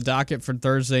anything on the docket for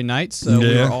Thursday night, so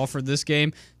we were all for this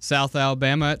game. South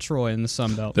Alabama at Troy in the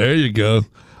Sun Belt. There you go.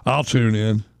 I'll tune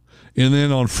in. And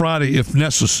then on Friday, if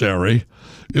necessary,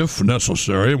 and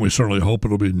we certainly hope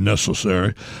it'll be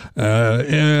necessary,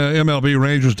 MLB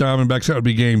Rangers Diamondbacks, that would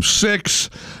be Game 6,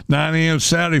 9 a.m.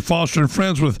 Saturday, Foster and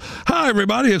Friends with, hi,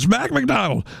 everybody, it's Mac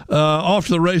McDonald. Off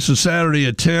to the races Saturday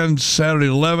at 10, Saturday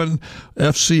 11,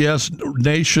 FCS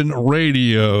Nation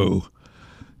Radio.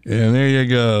 And there you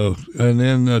go. And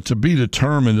then to be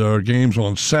determined, our games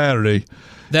on Saturday.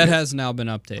 That has now been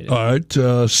updated. All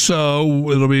right, so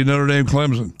it'll be Notre Dame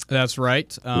Clemson. That's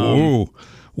right.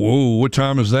 Whoa, what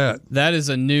time is that? That is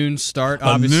a noon start.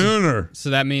 Obviously. A nooner.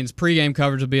 So that means pregame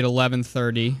coverage will be at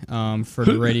 11:30 for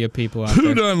the radio people out there.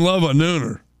 Who doesn't love a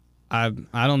nooner? I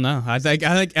don't know. I think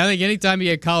anytime you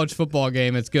get a college football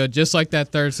game, it's good. Just like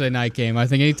that Thursday night game. I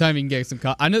think anytime you can get some.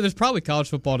 I know there's probably college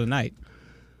football tonight.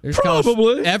 There's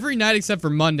probably every night except for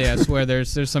Monday. I swear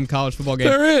there's some college football game.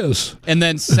 There is. And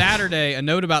then Saturday. A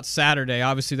note about Saturday.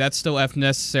 Obviously, that's still if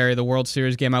necessary. The World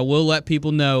Series game. I will let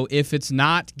people know if it's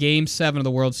not Game 7 of the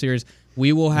World Series,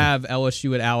 we will have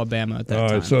LSU at Alabama at that time.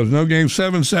 All right, so there's no Game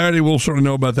 7 Saturday. We'll certainly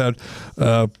know about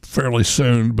that fairly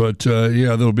soon. But,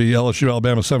 yeah, there'll be LSU,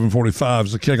 Alabama, 7:45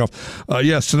 is the kickoff.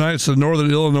 Yes, tonight it's the Northern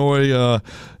Illinois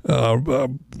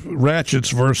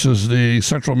Ratchets versus the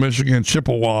Central Michigan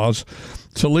Chippewas.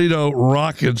 Toledo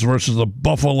Rockets versus the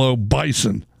Buffalo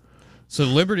Bison. So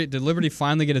did Liberty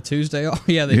finally get a Tuesday off?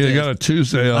 Yeah, they got a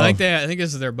Tuesday off. I think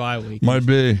this is their bye week. Might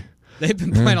be. They've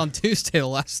been playing on Tuesday the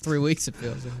last 3 weeks, it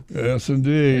feels like. Yes,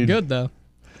 indeed. They're good, though.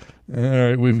 All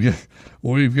right,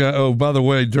 we've got. Oh, by the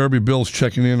way, Derby Bill's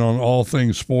checking in on all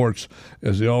things sports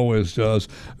as he always does.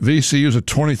 VCU's a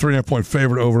 23.5-point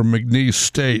favorite over McNeese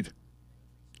State.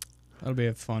 That'll be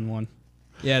a fun one.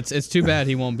 Yeah, it's too bad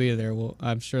he won't be there. Well,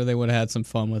 I'm sure they would have had some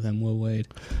fun with him, Will Wade.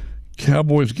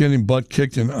 Cowboys getting butt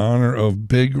kicked in honor of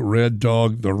Big Red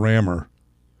Dog the Rammer.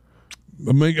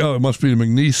 Oh, it must be the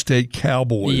McNeese State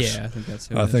Cowboys. Yeah, I think that's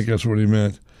who I think that's what he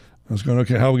meant. I was going,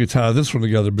 okay, how we can tie this one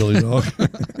together, Billy Dog?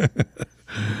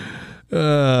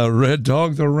 Red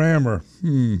Dog the Rammer.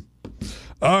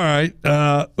 All right,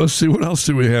 let's see. What else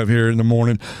do we have here in the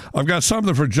morning? I've got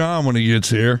something for John when he gets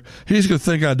here. He's going to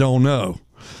think I don't know,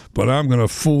 but I'm going to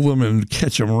fool him and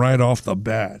catch him right off the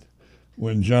bat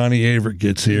when Johnny Averett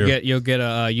gets here. You'll get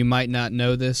a you might not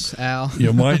know this, Al.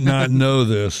 You might not know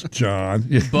this, John.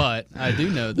 But I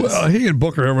do know this. Well, he and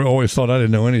Booker always thought I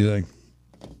didn't know anything.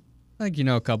 I think you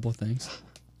know a couple of things.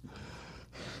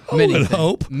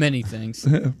 Hope. Many things.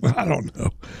 I don't know.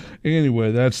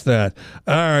 Anyway, that's that.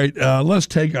 All right, let's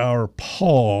take our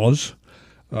pause.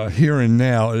 here and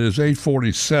now. It is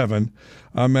 8:47.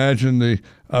 I imagine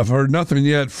I've heard nothing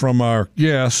yet from our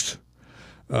guest,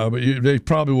 but they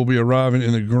probably will be arriving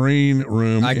in the green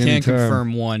room. I can anytime.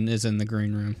 confirm one is in the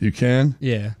green room. You can?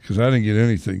 Yeah. Because I didn't get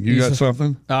anything. You got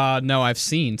something? No, I've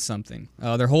seen something.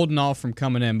 They're holding off from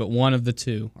coming in, but one of the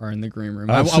two are in the green room.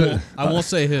 I won't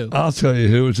say who. I'll tell you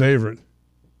who. It's Averett.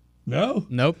 No?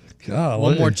 Nope. Golly.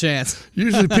 One more chance.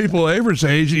 Usually people Averett's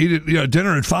age eat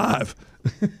dinner at 5.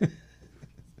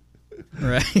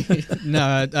 Right.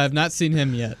 No, I've not seen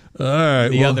him yet. All right.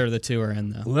 The other of the two are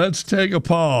in, though. Let's take a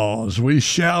pause. We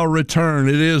shall return.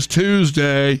 It is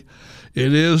Tuesday.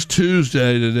 It is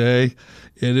Tuesday today.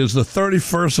 It is the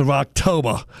 31st of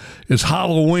October. It's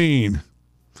Halloween.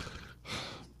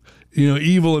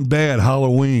 Evil and bad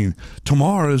Halloween.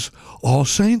 Tomorrow is All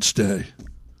Saints Day.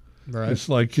 Right. It's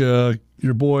like your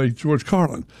boy George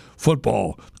Carlin.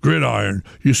 Football, gridiron,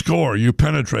 you score, you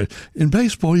penetrate. In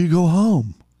baseball, you go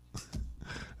home.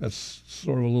 That's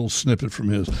sort of a little snippet from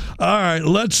his. All right,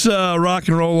 let's rock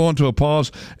and roll on to a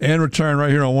pause and return right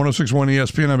here on 106.1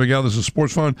 ESPN. I'm Miguel. This is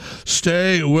Sports Fun.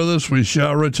 Stay with us. We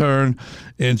shall return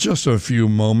in just a few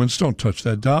moments. Don't touch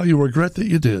that dial. You'll regret that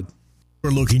you did. We're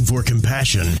looking for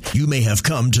compassion. You may have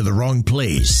come to the wrong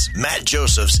place. Matt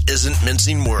Josephs isn't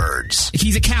mincing words.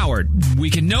 He's a coward.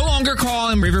 We can no longer call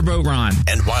him Riverboat Ron.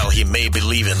 And while he may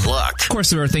believe in luck, of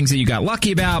course there are things that you got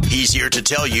lucky about. He's here to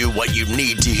tell you what you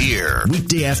need to hear.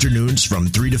 Weekday afternoons from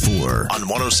 3 to 4 on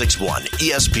 106.1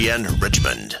 ESPN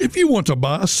Richmond. If you want to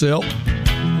buy, sell,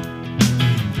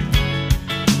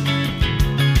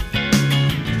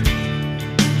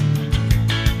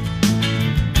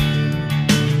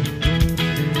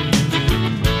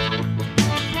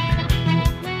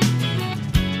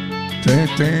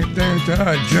 all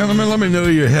right, gentlemen, let me know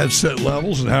your headset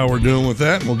levels and how we're doing with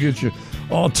that, and we'll get you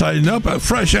all tightened up.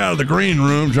 Fresh out of the green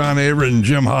room, John Averett and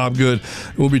Jim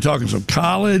Hobgood. We'll be talking some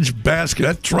college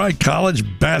basketball. That's right,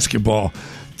 college basketball.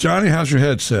 Johnny, how's your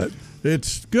headset?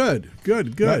 It's good.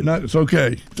 It's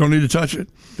okay. Don't need to touch it?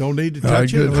 Don't need to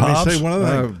touch it. Let me say one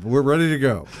other thing. We're ready to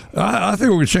go. I think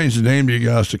we're going to change the name to you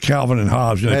guys to Calvin and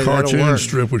Hobbes. A cartoon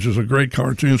strip, which is a great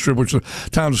cartoon strip, which the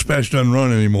Times-Dispatch doesn't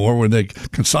run anymore, where they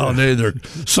consolidated their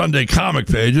Sunday comic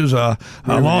pages. I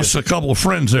lost a couple of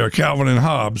friends there, Calvin and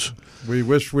Hobbes. We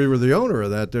wish we were the owner of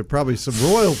that. There are probably some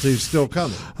royalties still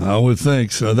coming. I would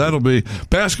think so. That'll be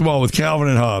basketball with Calvin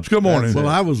and Hobbes. Good morning. Well,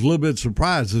 I was a little bit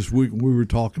surprised this week we were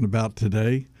talking about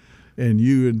today, and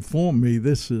you informed me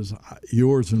this is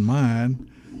yours and mine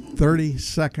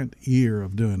 32nd year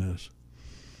of doing this.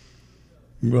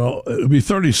 Well, it'll be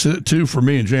 32 for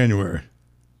me in January.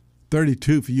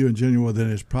 32 for you in January, then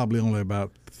it's probably only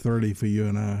about 30 for you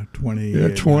and I, 20. Yeah,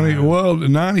 20. Well,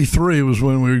 93 was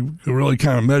when we really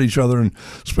kind of met each other and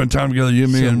spent time together, you,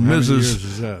 me, and Mrs.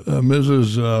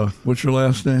 What's your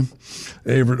last name?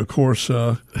 Averett, of course,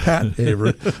 Pat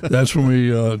Averett. That's when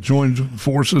we joined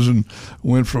forces and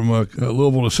went from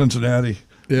Louisville to Cincinnati.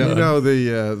 Yeah.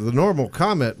 The normal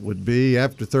comment would be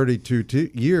after 32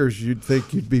 years, you'd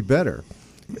think you'd be better.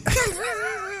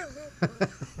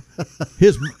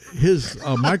 His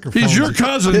microphone. He's your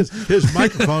cousin. His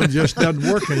microphone just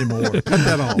doesn't work anymore. Cut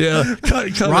that off. Yeah,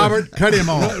 cut Robert, cut him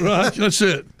off. Right, that's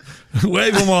it.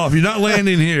 Wave him off. You're not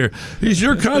landing here. He's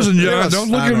your cousin, John. Yes, don't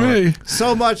look at me.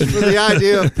 So much for the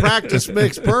idea of practice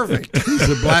makes perfect. He's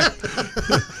a black.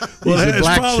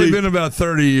 It's probably been about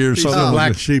 30 years. He's the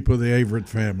black sheep of the Averett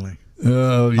family.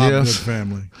 Yes.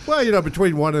 Family. Well,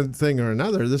 between one thing or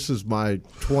another, this is my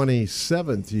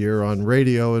 27th year on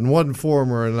radio in one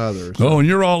form or another. So. Oh, and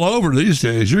you're all over these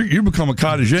days. You become a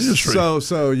cottage industry.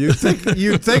 So you think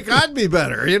I'd be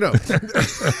better,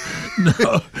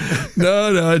 No.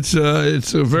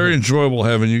 It's very enjoyable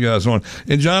having you guys on.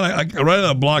 And John, I right out of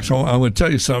the blocks, I'm going to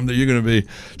tell you something that you're going to be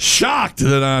shocked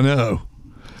that I know.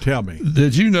 Tell me.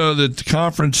 Did you know that the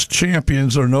conference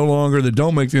champions are no longer, that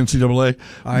don't make the NCAA?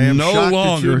 I am shocked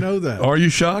that you know that. Are you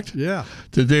shocked? Yeah.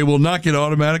 That they will not get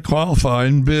automatic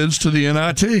qualifying bids to the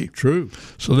NIT. True.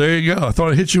 So there you go. I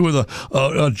thought I'd hit you with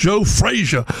a Joe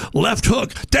Frazier left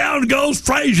hook. Down goes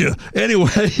Frazier.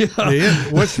 Anyway.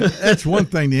 That's one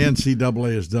thing the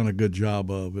NCAA has done a good job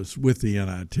of is with the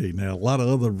NIT. Now, a lot of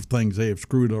other things they have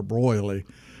screwed up royally.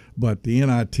 But the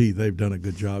NIT, they've done a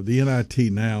good job. The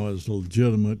NIT now is a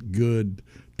legitimate, good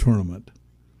tournament.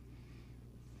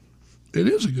 It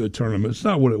is a good tournament. It's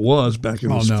not what it was back in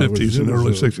the 50s and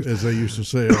early 60s. As they used to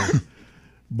say, a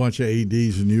bunch of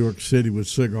ADs in New York City with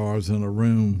cigars in a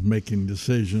room making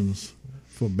decisions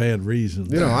for bad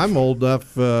reasons. I'm old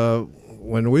enough.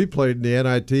 When we played in the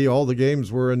NIT, all the games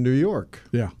were in New York.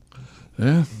 Yeah.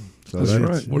 Yeah. So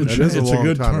that's right. It's a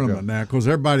good tournament now because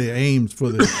everybody aims for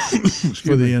the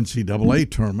for the NCAA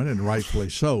tournament, and rightfully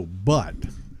so. But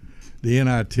the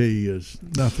NIT is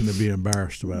nothing to be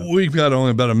embarrassed about. We've got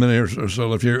only about a minute or so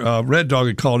left here. Red Dog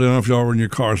had called in. I don't know if y'all were in your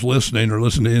cars listening or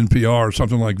listening to NPR or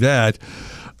something like that.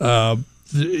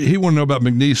 He wanted to know about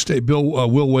McNeese State.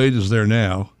 Will Wade is there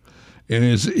now. And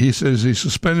he says he's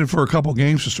suspended for a couple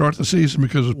games to start the season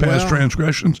because of past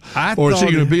transgressions? Or is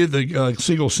he going to be at the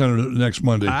Siegel Center next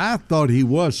Monday? I thought he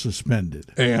was suspended.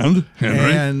 And?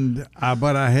 Henry?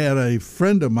 But I had a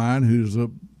friend of mine who's a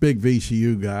big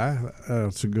VCU guy.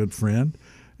 It's a good friend.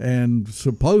 And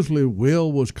supposedly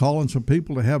Will was calling some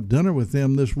people to have dinner with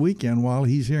them this weekend while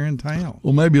he's here in town.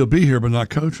 Well, maybe he'll be here but not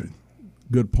coaching.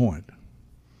 Good point.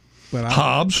 But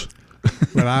Hobbs?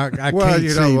 But I well,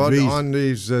 can't on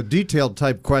these detailed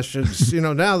type questions,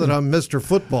 now that I'm Mr.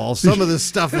 Football, some of this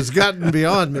stuff has gotten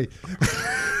beyond me.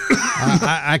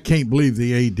 I can't believe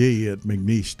the AD at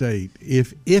McNeese State,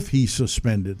 if he's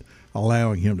suspended,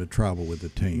 allowing him to travel with the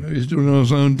team. He's doing it on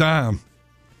his own dime.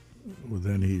 Well,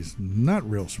 then he's not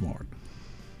real smart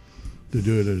to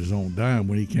do it at his own dime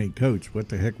when he can't coach. What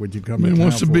the heck would you come in town for? He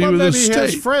wants to be with his state. He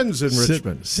has friends in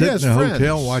Richmond. Sit in a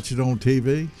hotel, watch it on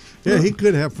TV. Yeah, he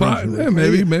could have friends in Richmond.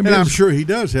 Maybe and I'm sure he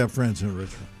does have friends in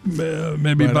Richmond.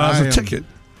 Maybe he buys a ticket.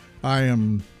 I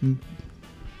am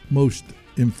most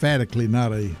emphatically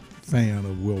not a fan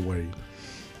of Will Wade.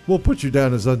 We'll put you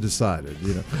down as undecided.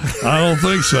 I don't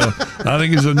think so. I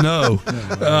think he's a no.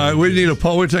 We need a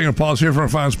poll. We're taking a pause here for our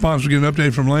final sponsor. Get an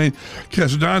update from Lane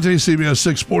Casadante, CBS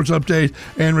 6 Sports Update,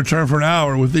 and return for an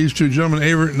hour with these two gentlemen,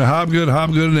 Averett and Hobgood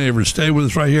and Averett. Stay with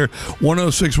us right here,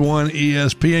 106.1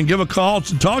 ESPN. Give a call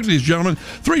to talk to these gentlemen,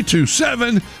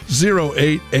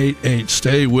 327-0888.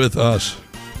 Stay with us.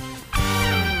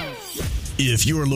 If you're